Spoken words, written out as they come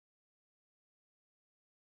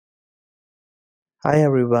Hi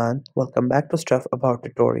everyone, welcome back to Stuff About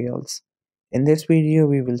Tutorials. In this video,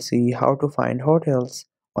 we will see how to find hotels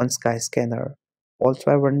on Skyscanner.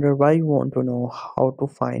 Also, I wonder why you want to know how to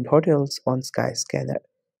find hotels on Skyscanner.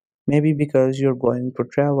 Maybe because you're going to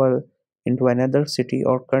travel into another city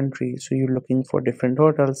or country, so you're looking for different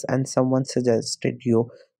hotels and someone suggested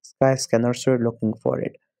you Skyscanner, so you're looking for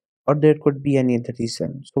it. Or there could be any other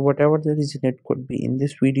reason. So whatever the reason it could be, in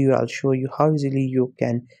this video I'll show you how easily you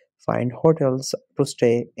can find hotels to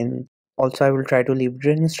stay in. Also, I will try to leave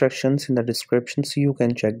written instructions in the description so you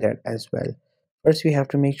can check that as well. First, we have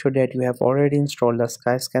to make sure that you have already installed the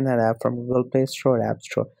Skyscanner app from Google Play Store or App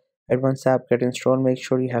Store. And once the app gets installed, make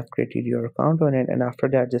sure you have created your account on it, and after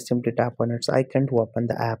that just simply tap on its icon to open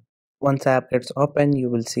the app. Once the app gets open,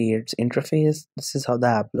 you will see its interface. This is how the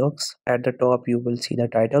app looks. At the top, you will see the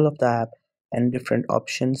title of the app and different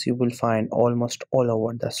options you will find almost all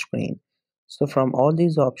over the screen. So from all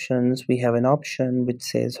these options, we have an option which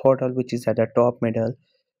says hotel, which is at the top middle.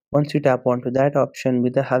 Once you tap onto that option,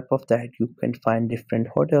 with the help of that, you can find different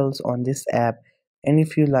hotels on this app. And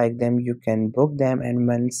if you like them, you can book them. And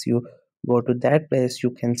once you go to that place,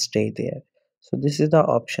 you can stay there. So this is the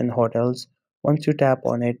option hotels. Once you tap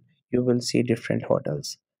on it, you will see different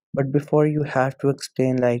hotels. But before you have to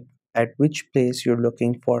explain like at which place you're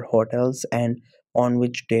looking for hotels and on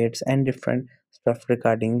which dates and different stuff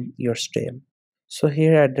regarding your stay. So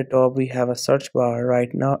here at the top we have a search bar. Right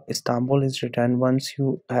now Istanbul is written. Once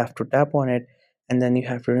you have to tap on it and then you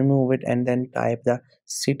have to remove it and then type the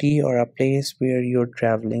city or a place where you're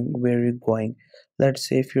traveling, where you're going. Let's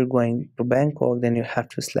say if you're going to Bangkok, then you have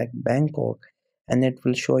to select Bangkok and it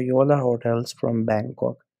will show you all the hotels from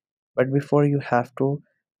Bangkok. But before you have to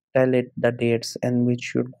tell it the dates in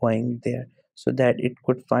which you're going there so that it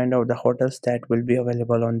could find out the hotels that will be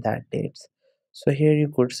available on that dates. So here you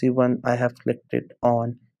could see when I have clicked it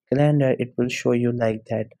on calendar, it will show you like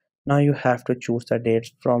that. Now you have to choose the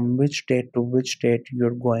dates from which date to which date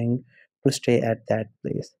you're going to stay at that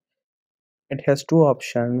place. It has two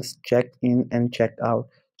options, check in and check out.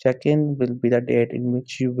 Check in will be the date in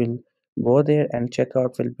which you will go there, and check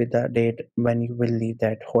out will be the date when you will leave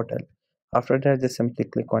that hotel. After that, just simply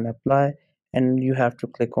click on apply, and you have to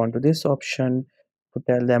click onto this option to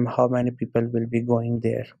tell them how many people will be going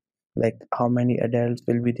there, like how many adults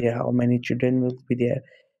will be there, how many children will be there,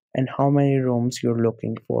 and how many rooms you're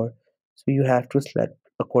looking for. So you have to select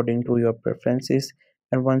according to your preferences,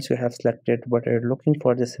 and once you have selected what you're looking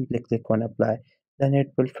for, just simply click on apply. Then it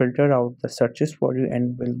will filter out the searches for you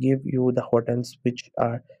and will give you the hotels which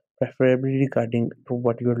are preferably regarding to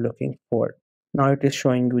what you're looking for. Now it is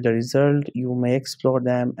showing you the result. You may explore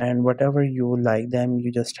them, and whatever you like them, you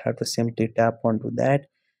just have to simply tap onto that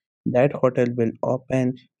hotel will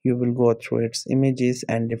open. You will go through its images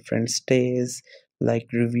and different stays, like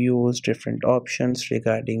reviews, different options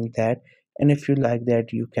regarding that. And if you like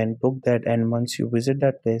that, you can book that, and once you visit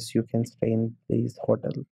that place you can stay in these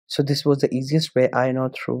hotels. So this was the easiest way I know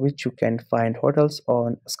through which you can find hotels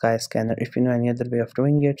on Skyscanner. If you know any other way of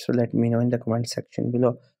doing it, so let me know in the comment section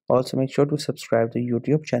below. Also make sure to subscribe to the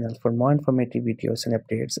YouTube channel for more informative videos and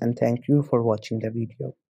updates, and thank you for watching the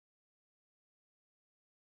video.